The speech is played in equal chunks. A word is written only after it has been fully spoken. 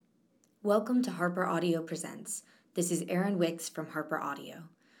Welcome to Harper Audio Presents. This is Erin Wicks from Harper Audio.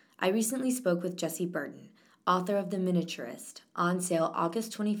 I recently spoke with Jessie Burton, author of The Miniaturist, on sale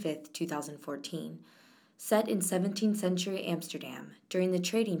August 25, 2014. Set in 17th century Amsterdam, during the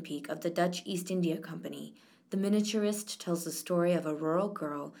trading peak of the Dutch East India Company, The Miniaturist tells the story of a rural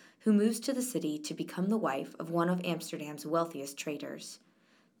girl who moves to the city to become the wife of one of Amsterdam's wealthiest traders.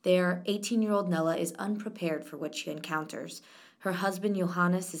 There, 18-year-old Nella is unprepared for what she encounters. Her husband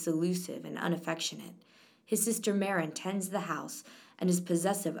Johannes is elusive and unaffectionate. His sister Maren tends the house and is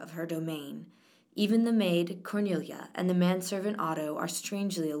possessive of her domain. Even the maid, Cornelia, and the manservant Otto are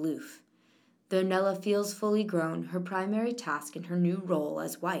strangely aloof. Though Nella feels fully grown, her primary task in her new role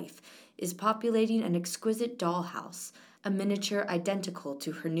as wife is populating an exquisite dollhouse, a miniature identical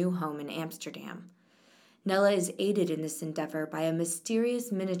to her new home in Amsterdam. Nella is aided in this endeavor by a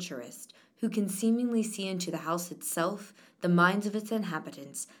mysterious miniaturist who can seemingly see into the house itself, the minds of its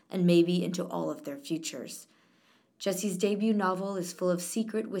inhabitants, and maybe into all of their futures. Jessie's debut novel is full of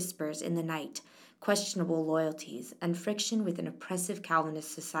secret whispers in the night, questionable loyalties, and friction with an oppressive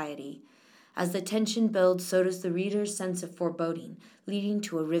Calvinist society. As the tension builds, so does the reader's sense of foreboding, leading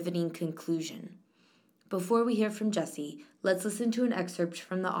to a riveting conclusion. Before we hear from Jessie, let's listen to an excerpt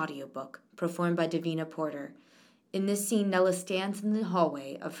from the audiobook, performed by Davina Porter. In this scene, Nella stands in the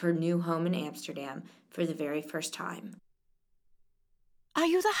hallway of her new home in Amsterdam for the very first time. "Are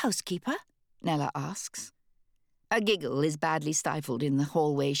you the housekeeper?" Nella asks. A giggle is badly stifled in the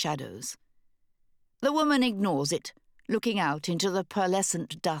hallway shadows. The woman ignores it, looking out into the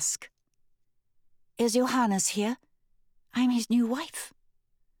pearlescent dusk. "Is Johannes here? I'm his new wife."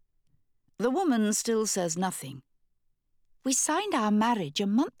 The woman still says nothing. "We signed our marriage a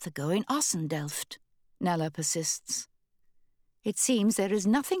month ago in Ossendelft," Nella persists. It seems there is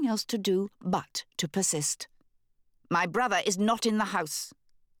nothing else to do but to persist. "My brother is not in the house."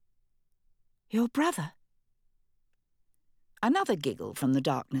 "Your brother?" Another giggle from the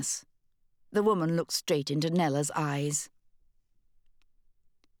darkness. The woman looks straight into Nella's eyes.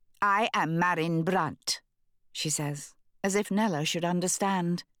 "I am Marin Brandt," she says, as if Nella should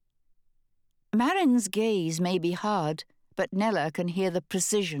understand. Marin's gaze may be hard, but Nella can hear the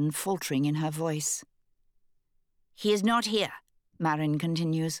precision faltering in her voice. "He is not here," Marin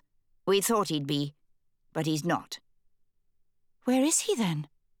continues. "We thought he'd be, but he's not." "Where is he then?"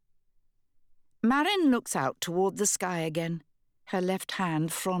 Marin looks out toward the sky again. Her left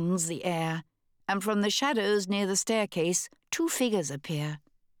hand fronds the air, and from the shadows near the staircase, two figures appear.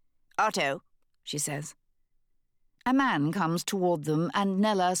 "Otto," she says. A man comes toward them, and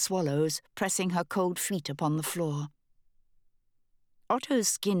Nella swallows, pressing her cold feet upon the floor. Otto's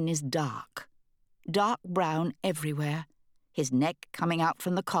skin is dark brown everywhere, his neck coming out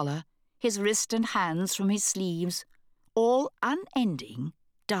from the collar, his wrist and hands from his sleeves, all unending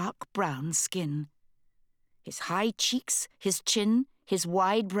dark brown skin. His high cheeks, his chin, his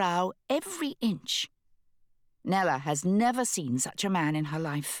wide brow, every inch. Nella has never seen such a man in her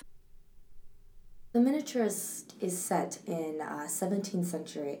life. The Miniaturist is set in 17th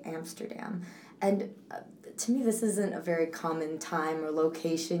century Amsterdam, and to me this isn't a very common time or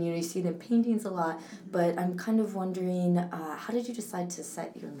location. You see it in paintings a lot, but I'm kind of wondering, how did you decide to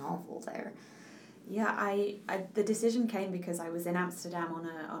set your novel there? Yeah, I the decision came because I was in Amsterdam on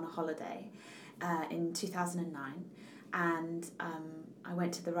a holiday in 2009, and I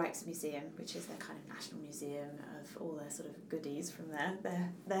went to the Rijksmuseum, which is their kind of national museum of all their sort of goodies from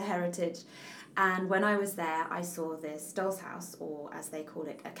their heritage. And when I was there, I saw this doll's house, or as they call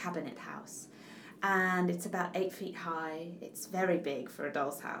it, a cabinet house. And it's about 8 feet high. It's very big for a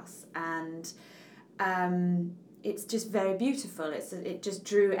doll's house. And it's just very beautiful. It just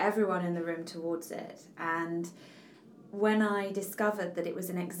drew everyone in the room towards it. And when I discovered that it was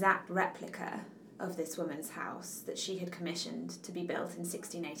an exact replica of this woman's house that she had commissioned to be built in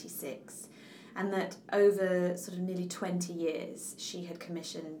 1686, and that over sort of nearly 20 years she had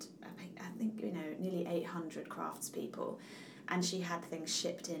commissioned, I think nearly 800 craftspeople, and she had things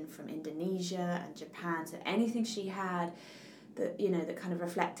shipped in from Indonesia and Japan, so anything she had that kind of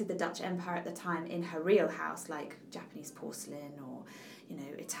reflected the Dutch Empire at the time in her real house, like Japanese porcelain or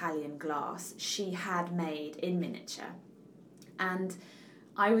Italian glass, she had made in miniature. And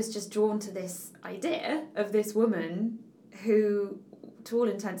I was just drawn to this idea of this woman who, to all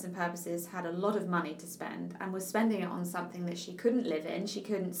intents and purposes, had a lot of money to spend and was spending it on something that she couldn't live in, she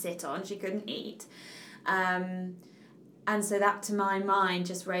couldn't sit on, she couldn't eat. And so that, to my mind,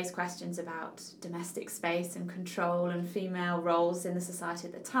 just raised questions about domestic space and control and female roles in the society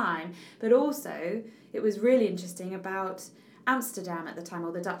at the time. But also, it was really interesting about Amsterdam at the time,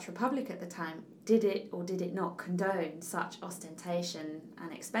 or the Dutch Republic at the time, did it or did it not condone such ostentation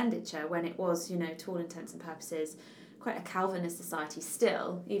and expenditure when it was, to all intents and purposes, quite a Calvinist society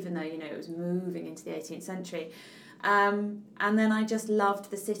still, even though, it was moving into the 18th century. And then I just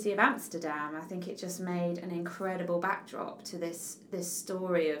loved the city of Amsterdam. I think it just made an incredible backdrop to this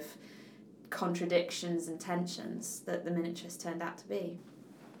story of contradictions and tensions that the miniaturists turned out to be.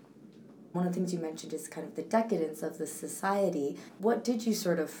 One of the things you mentioned is kind of the decadence of the society. What did you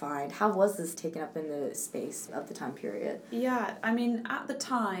sort of find? How was this taken up in the space of the time period? Yeah, I mean, at the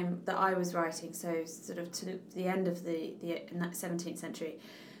time that I was writing, so sort of to the end of the 17th century,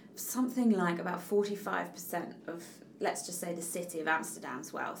 something like about 45% of, let's just say, the city of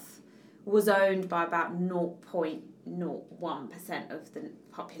Amsterdam's wealth was owned by about 0.01% of the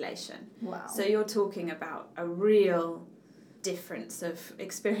population. Wow. So you're talking about a real difference of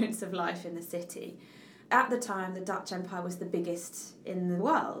experience of life in the city. At the time, the Dutch Empire was the biggest in the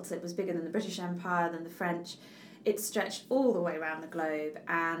world. It was bigger than the British Empire, than the French. It stretched all the way around the globe,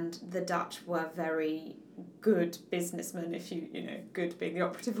 and the Dutch were very good businessmen, if good being the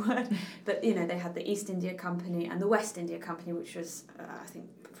operative word. But, they had the East India Company and the West India Company, which was, I think,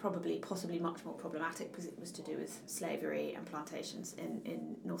 possibly much more problematic because it was to do with slavery and plantations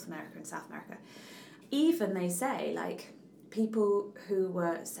in North America and South America. Even, they say, people who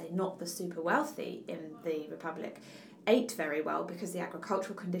were, say, not the super wealthy in the Republic ate very well because the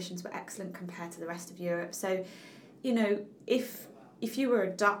agricultural conditions were excellent compared to the rest of Europe. So, if you were a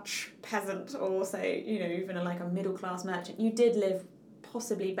Dutch peasant or, say, even a middle-class merchant, you did live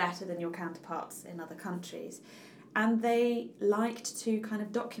possibly better than your counterparts in other countries. And they liked to kind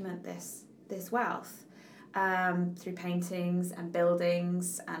of document this wealth through paintings and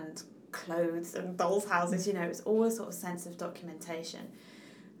buildings and clothes and dolls' houses, it was all a sort of sense of documentation.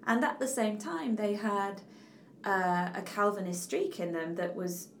 And at the same time, they had a Calvinist streak in them that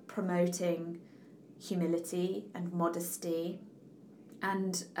was promoting humility and modesty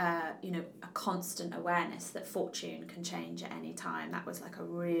and, a constant awareness that fortune can change at any time. That was a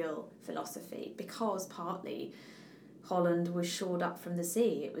real philosophy because partly Holland was shored up from the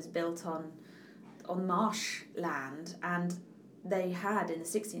sea. It was built on marsh land, and they had, in the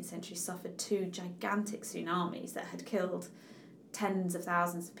 16th century, suffered 2 gigantic tsunamis that had killed tens of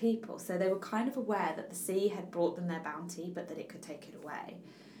thousands of people. So they were kind of aware that the sea had brought them their bounty, but that it could take it away.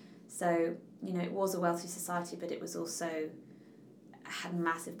 So, it was a wealthy society, but it was also had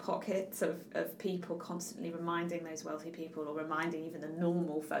massive pockets of people constantly reminding those wealthy people, or reminding even the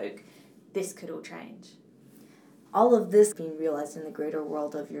normal folk, this could all change. All of this being realized in the greater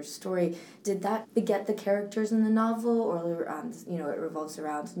world of your story, did that beget the characters in the novel, or it revolves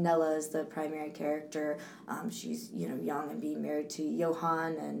around Nella as the primary character? She's young and being married to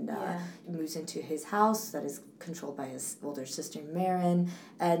Johan, and moves into his house that is controlled by his older sister Maren.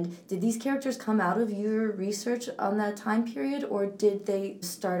 And did these characters come out of your research on that time period, or did they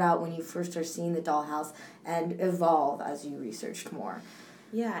start out when you first are seeing the dollhouse and evolve as you researched more?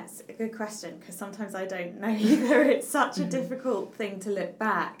 Yeah, it's a good question, because sometimes I don't know either. It's such a difficult thing to look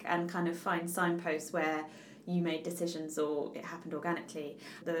back and kind of find signposts where you made decisions or it happened organically.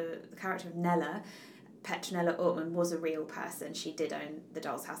 The character of Nella, Petronella Ortmann, was a real person. She did own the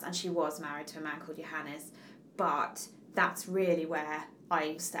doll's house, and she was married to a man called Johannes. But that's really where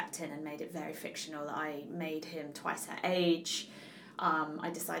I stepped in and made it very fictional. I made him twice her age. I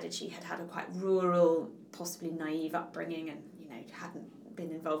decided she had had a quite rural, possibly naive upbringing, and hadn't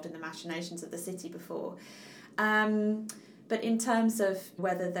been involved in the machinations of the city before. But in terms of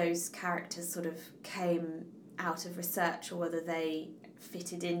whether those characters sort of came out of research or whether they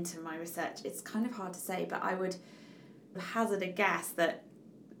fitted into my research, it's kind of hard to say, but I would hazard a guess that,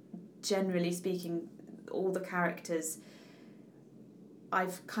 generally speaking, all the characters,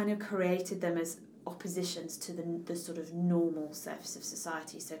 I've kind of created them as oppositions to the sort of normal surface of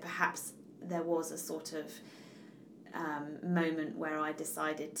society. So perhaps there was a sort of moment where I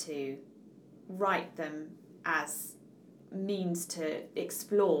decided to write them as means to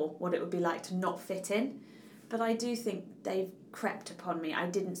explore what it would be like to not fit in. But I do think they've crept upon me. I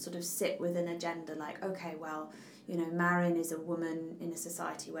didn't sort of sit with an agenda like, okay, well, Maren is a woman in a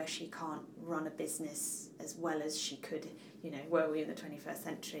society where she can't run a business as well as she could, were we in the 21st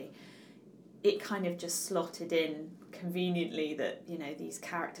century. It kind of just slotted in conveniently that, these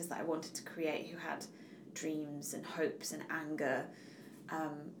characters that I wanted to create who had dreams and hopes and anger,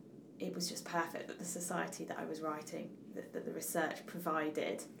 it was just perfect that the society that I was writing, that the research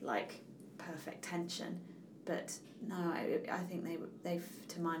provided perfect tension. But no, I think they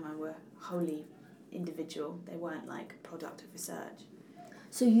to my mind were wholly individual. They weren't product of research.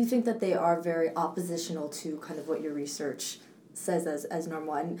 So you think that they are very oppositional to kind of what your research says as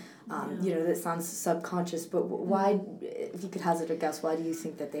normal, and that sounds subconscious, but why, if you could hazard a guess, why do you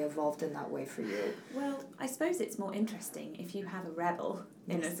think that they evolved in that way for you? Well, I suppose it's more interesting if you have a rebel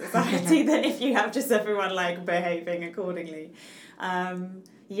in a society than if you have just everyone like behaving accordingly. I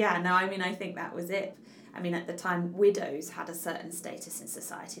think that was it. I mean, at the time, widows had a certain status in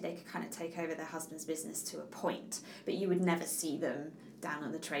society. They could kind of take over their husband's business to a point, but you would never see them down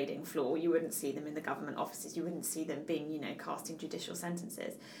on the trading floor. You wouldn't see them in the government offices. You wouldn't see them being, casting judicial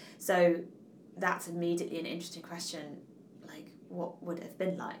sentences. So that's immediately an interesting question, like what would it have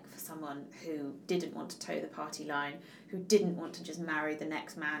been like for someone who didn't want to toe the party line, who didn't want to just marry the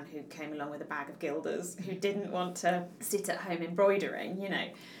next man who came along with a bag of guilders, who didn't want to sit at home embroidering,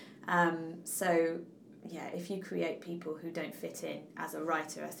 if you create people who don't fit in as a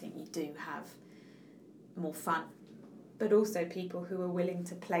writer, I think you do have more fun. But also people who are willing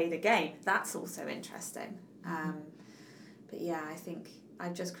to play the game. That's also interesting. I think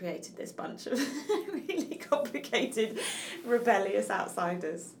I've just created this bunch of really complicated, rebellious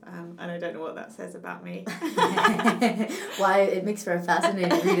outsiders. And I don't know what that says about me. Why, it makes for a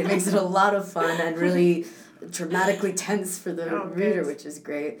fascinating read. It makes it a lot of fun and really dramatically tense for the reader, which is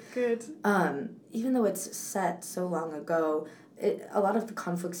great. Good. Even though it's set so long ago, a lot of the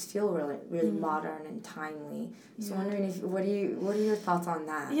conflicts feel really modern and timely. So wondering what are your thoughts on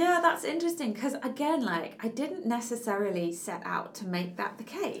that? Yeah, that's interesting because again, I didn't necessarily set out to make that the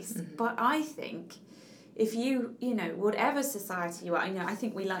case, but I think if you whatever society you are, I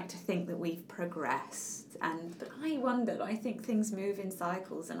think we like to think that we've progressed, but I think things move in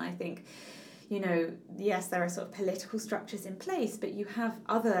cycles, and I think, yes, there are sort of political structures in place, but you have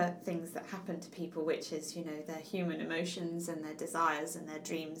other things that happen to people, which is, their human emotions and their desires and their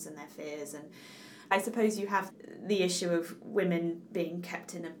dreams and their fears. And I suppose you have the issue of women being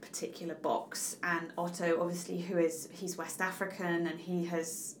kept in a particular box. And Otto, obviously, he's West African, and he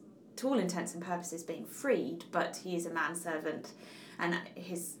has, to all intents and purposes, being freed, but he is a manservant, and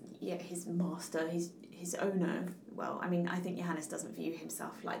his master, his owner. Well, I mean, I think Johannes doesn't view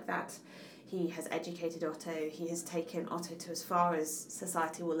himself like that. He has educated Otto. He has taken Otto to as far as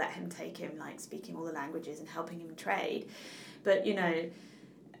society will let him take him, like speaking all the languages and helping him trade. But,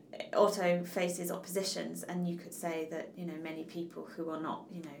 Otto faces oppositions, and you could say that, many people who are not,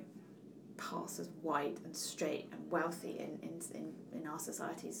 pass as white and straight and wealthy in our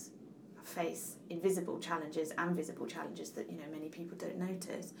societies face invisible challenges and visible challenges that, many people don't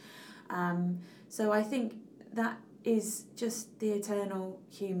notice. So I think that is just the eternal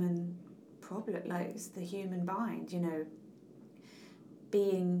human problem, it's the human bind,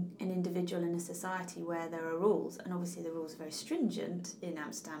 being an individual in a society where there are rules, and obviously the rules are very stringent in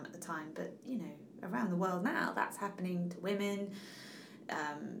Amsterdam at the time, but around the world now that's happening to women,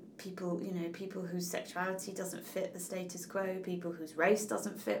 people whose sexuality doesn't fit the status quo, people whose race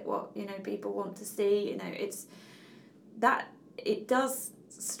doesn't fit what people want to see. It's that it does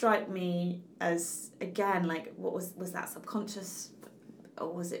strike me as, again, like, what was that subconscious,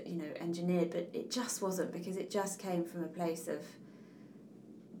 or was it engineered? But it just wasn't, because it just came from a place of,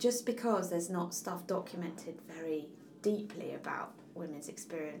 just because there's not stuff documented very deeply about women's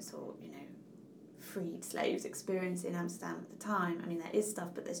experience or freed slaves' experience in Amsterdam at the time. I mean, there is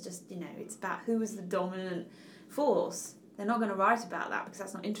stuff, but there's just it's about who was the dominant force. They're not going to write about that because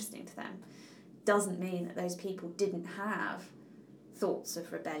that's not interesting to them. Doesn't mean that those people didn't have thoughts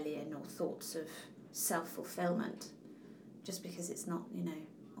of rebellion or thoughts of self-fulfillment, just because it's not,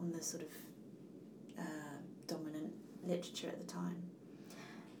 on the sort of dominant literature at the time.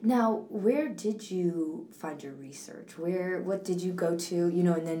 Now, where did you find your research? What did you go to?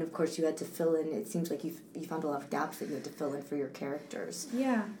 And then, of course, you had to fill in. It seems like you found a lot of gaps that you had to fill in for your characters.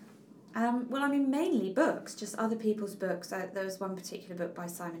 Yeah. Mainly books, just other people's books. There was one particular book by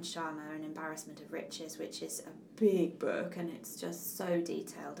Simon Schama, An Embarrassment of Riches, which is a big book, and it's just so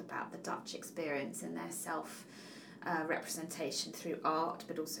detailed about the Dutch experience and their self-representation through art,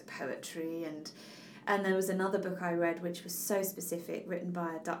 but also poetry. And there was another book I read which was so specific, written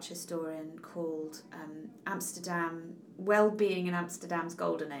by a Dutch historian, called Amsterdam, Well-Being in Amsterdam's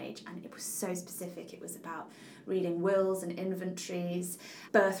Golden Age, and it was so specific. It was about reading wills and inventories,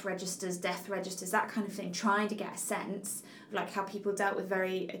 birth registers, death registers, that kind of thing, trying to get a sense of like how people dealt with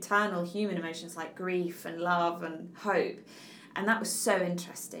very eternal human emotions like grief and love and hope. And that was so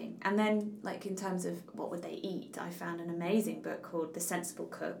interesting. And then, like, in terms of what would they eat, I found an amazing book called The Sensible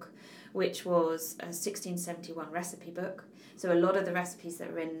Cook, which was a 1671 recipe book. So a lot of the recipes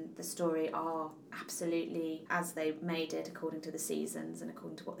that are in the story are absolutely as they made it, according to the seasons and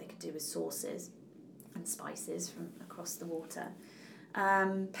according to what they could do with sauces and spices from across the water.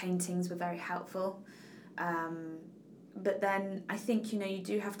 Paintings were very helpful. but then I think, you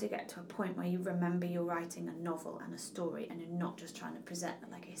do have to get to a point where you remember you're writing a novel and a story, and you're not just trying to present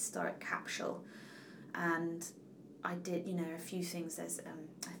like a historic capsule. And I did, a few things. There's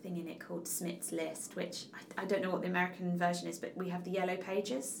a thing in it called Smith's List, which I don't know what the American version is, but we have the yellow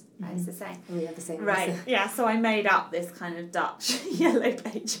pages. Mm-hmm. It's the same. We have the same. Right, yeah, so I made up this kind of Dutch yellow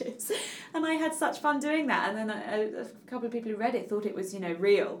pages. And I had such fun doing that. And then a couple of people who read it thought it was,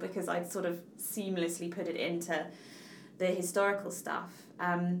 real, because I'd sort of seamlessly put it into the historical stuff.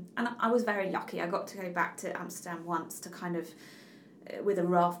 And I was very lucky. I got to go back to Amsterdam once to kind of, with a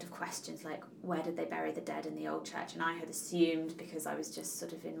raft of questions like, where did they bury the dead in the old church? And I had assumed, because I was just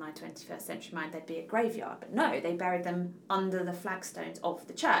sort of in my 21st century mind, there'd be a graveyard. But no, they buried them under the flagstones of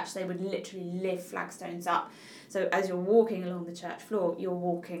the church. They would literally lift flagstones up. So as you're walking along the church floor, you're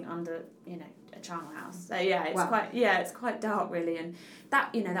walking under, a charnel house. So yeah, it's quite dark really. And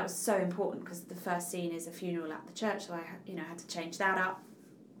that, that was so important, because the first scene is a funeral at the church. So I, had to change that up.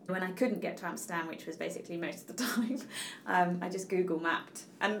 When I couldn't get to Amsterdam, which was basically most of the time, I just Google mapped.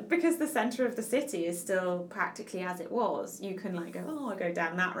 And because the centre of the city is still practically as it was, you can I'll go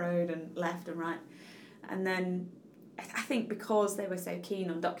down that road and left and right. And then I think because they were so keen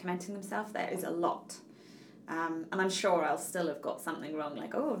on documenting themselves, there is a lot. And I'm sure I'll still have got something wrong,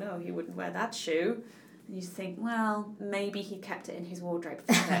 like, oh no, he wouldn't wear that shoe. And you think, well, maybe he kept it in his wardrobe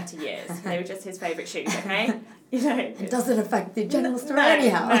for 30 years. They were just his favourite shoes, okay? It doesn't affect the general story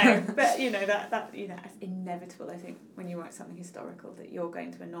anyhow. No, but that it's inevitable, I think, when you write something historical, that you're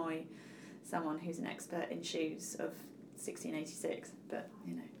going to annoy someone who's an expert in shoes of 1686. But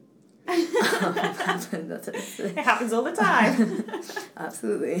it happens all the time.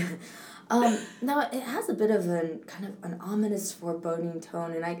 Absolutely. Now it has a bit of an ominous, foreboding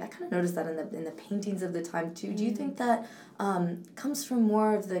tone, and I kind of noticed that in the paintings of the time too. Do you think that comes from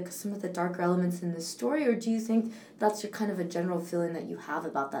more of some of the darker elements in the story, or do you think that's your kind of a general feeling that you have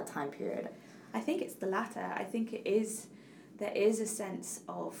about that time period? I think it's the latter. I think it is. There is a sense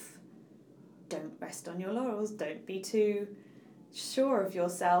of, don't rest on your laurels. Don't be too sure of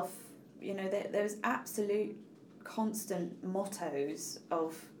yourself. There's absolute constant mottos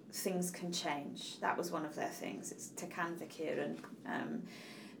of, things can change. That was one of their things. It's Te kan verkeren.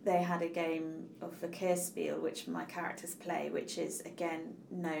 They had a game of Verkeerspel, which my characters play, which is again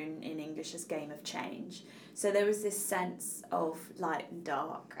known in English as Game of Change. So there was this sense of light and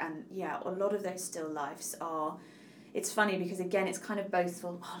dark, and a lot of those still lifes are. It's funny because again it's kind of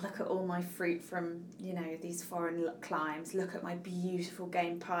boastful. Oh, look at all my fruit from these foreign climes. Look at my beautiful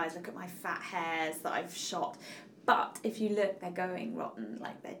game pies. Look at my fat hares that I've shot. But if you look, they're going rotten,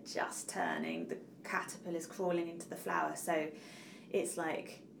 like they're just turning, the caterpillar's crawling into the flower. So it's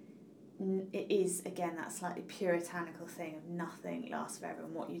like, it is, again, that slightly puritanical thing of nothing lasts forever,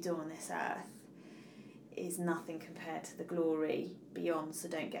 and what you do on this earth is nothing compared to the glory beyond, so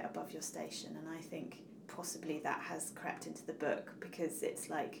don't get above your station. And I think possibly that has crept into the book, because it's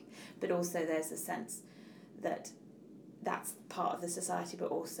like, but also there's a sense that that's part of the society,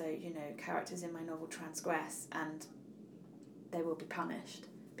 but also, characters in my novel transgress and they will be punished,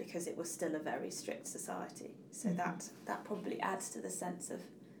 because it was still a very strict society. So that probably adds to the sense of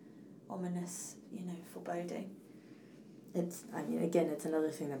ominous, foreboding. It's another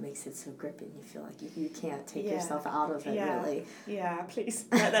thing that makes it so gripping. You feel like you can't take yourself out of it, really. Yeah, please,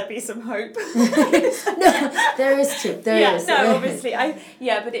 let there be some hope. No, there is too. There is. No, obviously.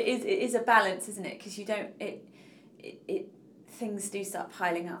 But it is a balance, isn't it? Because you don't, it things do start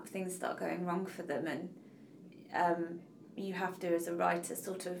piling up, things start going wrong for them, and you have to, as a writer,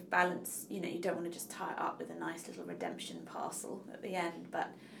 sort of balance, you don't want to just tie it up with a nice little redemption parcel at the end,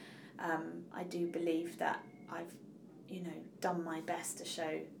 but I do believe that I've, done my best to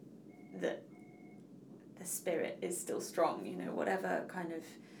show that the spirit is still strong, whatever kind of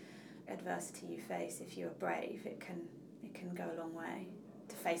adversity you face, if you're brave, it can go a long way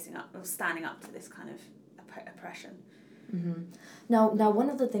to facing up or standing up to this kind of oppression. Mm-hmm. Now, one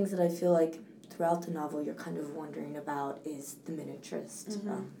of the things that I feel like throughout the novel you're kind of wondering about is the miniaturist,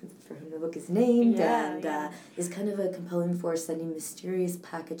 for whom the book is named, is kind of a compelling force sending mysterious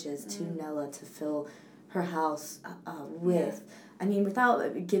packages to Nella to fill her house with. I mean,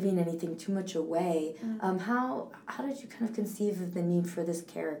 without giving anything too much away, how did you kind of conceive of the need for this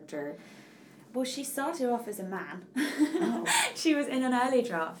character? Well, she started off as a man. Oh. She was in an early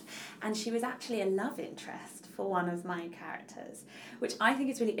draft, and she was actually a love interest for one of my characters, which I think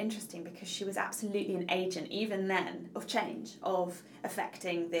is really interesting, because she was absolutely an agent, even then, of change, of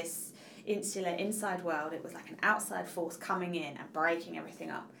affecting this insular inside world. It was like an outside force coming in and breaking everything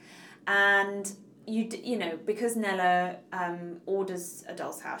up. And you know, because Nella orders a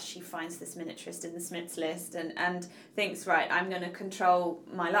doll's house, she finds this miniaturist in the Smiths List and thinks, right, I'm going to control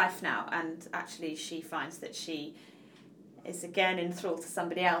my life now. And actually she finds that she is again enthralled to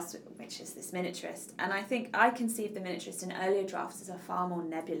somebody else, which is this miniaturist. And I think I conceived the miniaturist in earlier drafts as a far more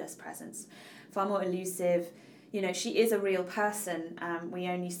nebulous presence, far more elusive. You know, she is a real person.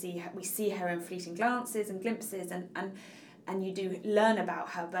 We see her in fleeting glances and glimpses, and you do learn about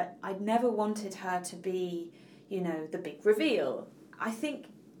her, but I'd never wanted her to be, you know, the big reveal. I think,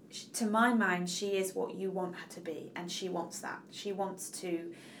 to my mind, she is what you want her to be, and she wants that. She wants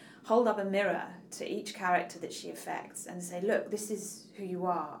to hold up a mirror to each character that she affects and say, look, this is who you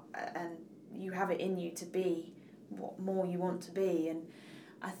are, and you have it in you to be what more you want to be. And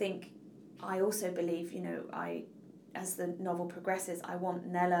I think I also believe, you know, as the novel progresses, I want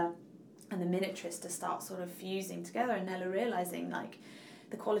Nella and the miniaturist to start sort of fusing together, and Nella realising like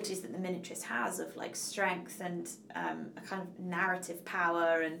the qualities that the miniaturist has of like strength and a kind of narrative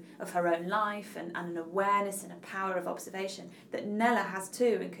power and of her own life and an awareness and a power of observation that Nella has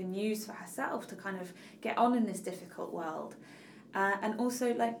too and can use for herself to kind of get on in this difficult world. And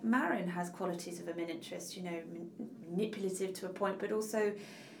also like Marin has qualities of a miniaturist, you know, manipulative to a point, but also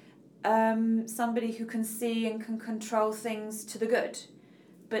somebody who can see and can control things to the good.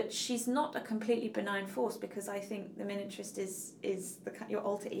 But she's not a completely benign force, because I think the miniaturist is your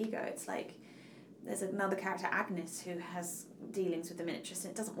alter ego. It's like there's another character, Agnes, who has dealings with the miniaturist,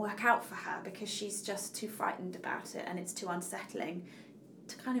 and it doesn't work out for her because she's just too frightened about it, and it's too unsettling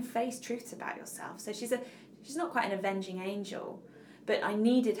to kind of face truths about yourself. So she's not quite an avenging angel, but I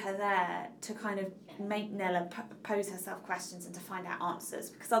needed her there to kind of make Nella pose herself questions and to find out answers,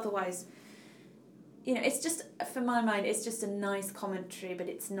 because otherwise, you know, it's just, for my mind, it's just a nice commentary, but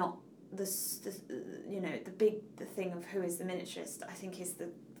it's not the you know, the thing of who is the miniaturist, I think, is the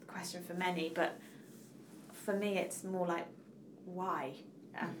question for many. But for me, it's more like why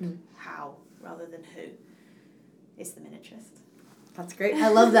and how, rather than who is the miniaturist. That's great. I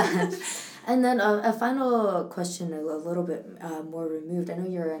love that. And then a final question, a little bit more removed. I know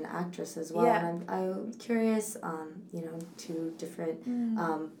you're an actress as well, Yeah. and I'm curious, you know, two different,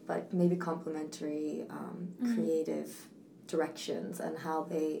 but maybe complementary creative directions and how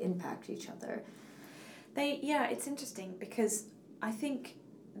they impact each other. It's interesting, because I think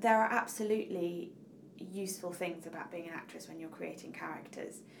there are absolutely useful things about being an actress when you're creating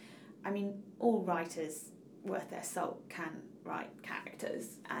characters. I mean, all writers worth their salt can write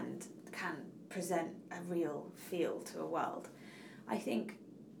characters and can present a real feel to a world. I think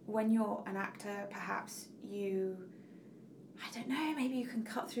when you're an actor, perhaps I don't know, maybe you can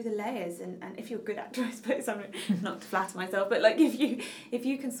cut through the layers, and if you're a good actor, I suppose, I'm not to flatter myself, but like if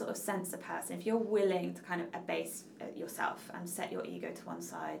you can sort of sense a person, if you're willing to kind of abase yourself and set your ego to one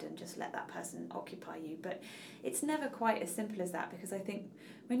side and just let that person occupy you. But it's never quite as simple as that, because I think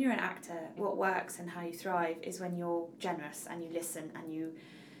when you're an actor, what works and how you thrive is when you're generous and you listen and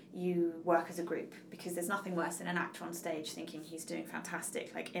you work as a group, because there's nothing worse than an actor on stage thinking he's doing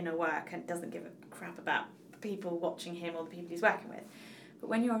fantastic, like inner work, and doesn't give a crap about people watching him or the people he's working with. But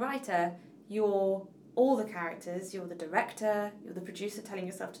when you're a writer, you're all the characters, you're the director, you're the producer telling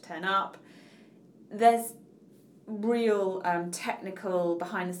yourself to turn up. There's real technical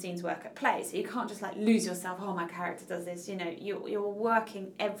behind the scenes work at play, so you can't just like lose yourself, oh, my character does this, you know, you're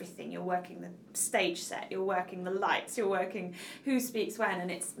working everything. You're working the stage set, you're working the lights, you're working who speaks when, and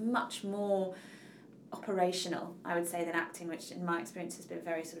it's much more operational, I would say, than acting, which in my experience has been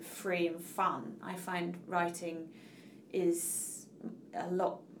very sort of free and fun. I find writing is a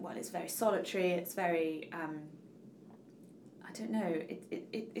lot, well, it's very solitary, it's very I don't know,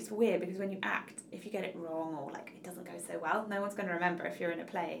 it's weird, because when you act, if you get it wrong or like it doesn't go so well, no one's going to remember if you're in a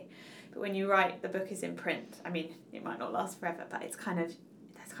play. But when you write, the book is in print. I mean, it might not last forever, but it's kind of,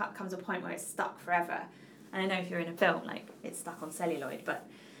 there comes a point where it's stuck forever. And I know if you're in a film, like, it's stuck on celluloid, but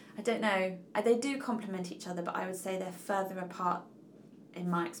I don't know. They do complement each other, but I would say they're further apart in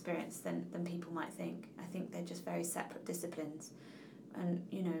my experience than people might think. I think they're just very separate disciplines. And,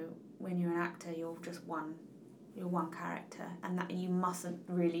 you know, when you're an actor, you're just one character, and that you mustn't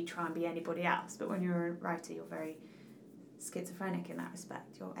really try and be anybody else. But when you're a writer, you're very schizophrenic in that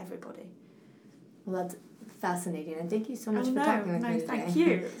respect. You're everybody. Well, that's fascinating, and thank you so much for talking with me today. Thank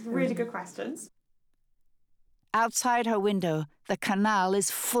you. Really good questions. Outside her window, the canal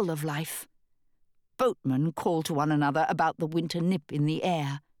is full of life. Boatmen call to one another about the winter nip in the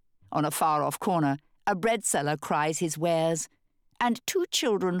air. On a far-off corner, a bread seller cries his wares, and two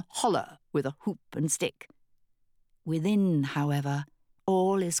children holler with a hoop and stick. Within, however,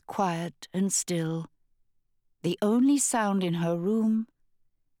 all is quiet and still. The only sound in her room,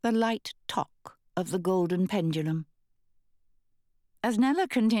 the light tock of the Golden Pendulum. As Nella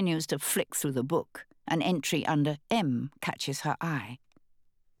continues to flick through the book, an entry under M catches her eye.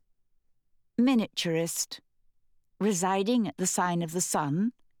 Miniaturist, residing at the Sign of the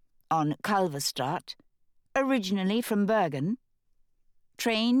Sun, on Kalverstraat, originally from Bergen,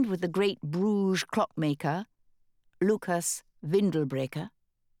 trained with the great Bruges clockmaker, Lucas Windelbreker.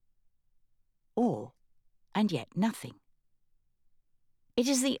 All, and yet nothing. It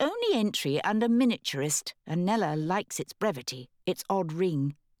is the only entry under miniaturist, and Nella likes its brevity, its odd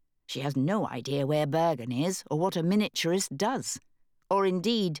ring. She has no idea where Bergen is, or what a miniaturist does, or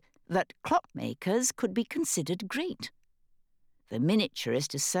indeed that clockmakers could be considered great. The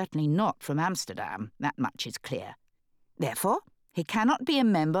miniaturist is certainly not from Amsterdam, that much is clear. Therefore, he cannot be a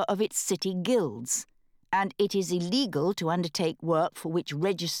member of its city guilds, and it is illegal to undertake work for which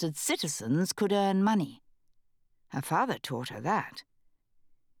registered citizens could earn money. Her father taught her that.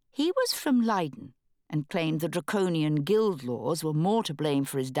 He was from Leiden, and claimed the draconian guild laws were more to blame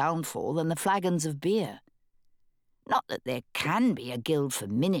for his downfall than the flagons of beer. Not that there can be a guild for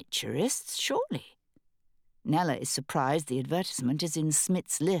miniaturists, surely. Nella is surprised the advertisement is in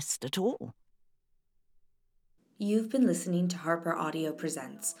Smith's list at all. You've been listening to Harper Audio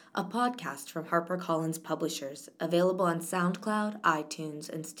Presents, a podcast from HarperCollins Publishers, available on SoundCloud, iTunes,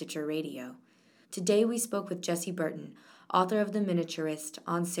 and Stitcher Radio. Today we spoke with Jessie Burton, author of The Miniaturist,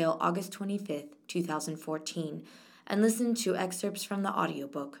 on sale August 25th, 2014, and listened to excerpts from the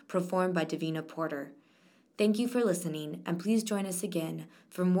audiobook performed by Davina Porter. Thank you for listening, and please join us again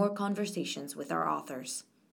for more conversations with our authors.